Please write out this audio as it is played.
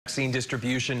Vaccine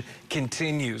distribution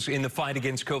continues in the fight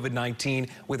against COVID-19,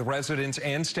 with residents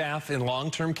and staff in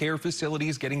long-term care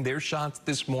facilities getting their shots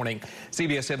this morning.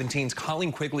 CBS 17's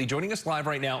Colleen Quigley joining us live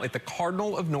right now at the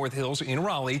Cardinal of North Hills in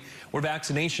Raleigh, where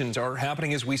vaccinations are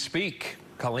happening as we speak.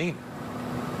 Colleen.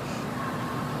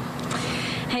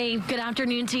 Hey, good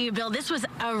afternoon to you, Bill. This was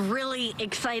a really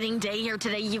exciting day here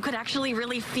today. You could actually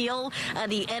really feel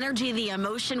the energy, the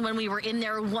emotion when we were in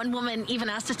there. One woman even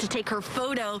asked us to take her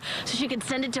photo so she could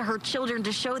send it to her children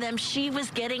to show them she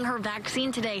was getting her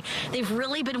vaccine today. They've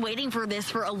really been waiting for this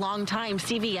for a long time.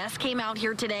 CVS came out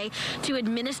here today to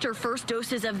administer first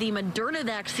doses of the Moderna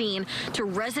vaccine to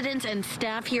residents and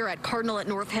staff here at Cardinal at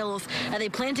North Hills. They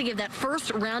plan to give that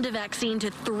first round of vaccine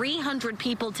to 300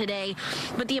 people today.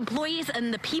 But the employees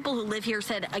and the people who live here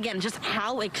said, again, just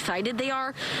how excited they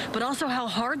are, but also how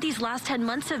hard these last 10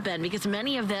 months have been, because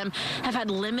many of them have had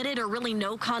limited or really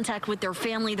no contact with their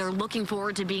family. They're looking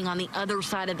forward to being on the other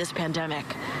side of this pandemic.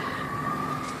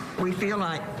 We feel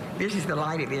like this is the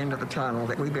light at the end of the tunnel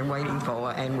that we've been waiting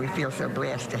for, and we feel so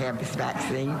blessed to have this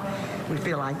vaccine. We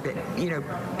feel like that,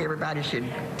 everybody should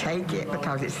take it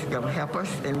because it's going to help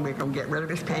us, and we're going to get rid of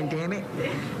this pandemic,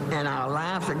 and our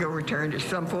lives are going to return to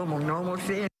some form of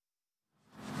normalcy.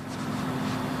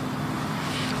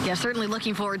 Yeah, certainly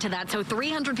looking forward to that. So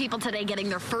 300 people today getting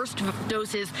their first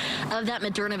doses of that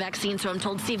Moderna vaccine. So I'm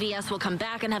told CVS will come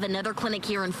back and have another clinic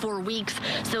here in 4 weeks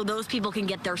so those people can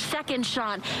get their second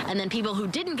shot, and then people who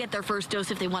didn't get their first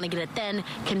dose, if they want to get it then,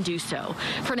 can do so.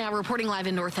 For now, reporting live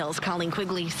in North Hills, Colleen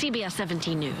Quigley, CBS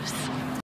 17 News.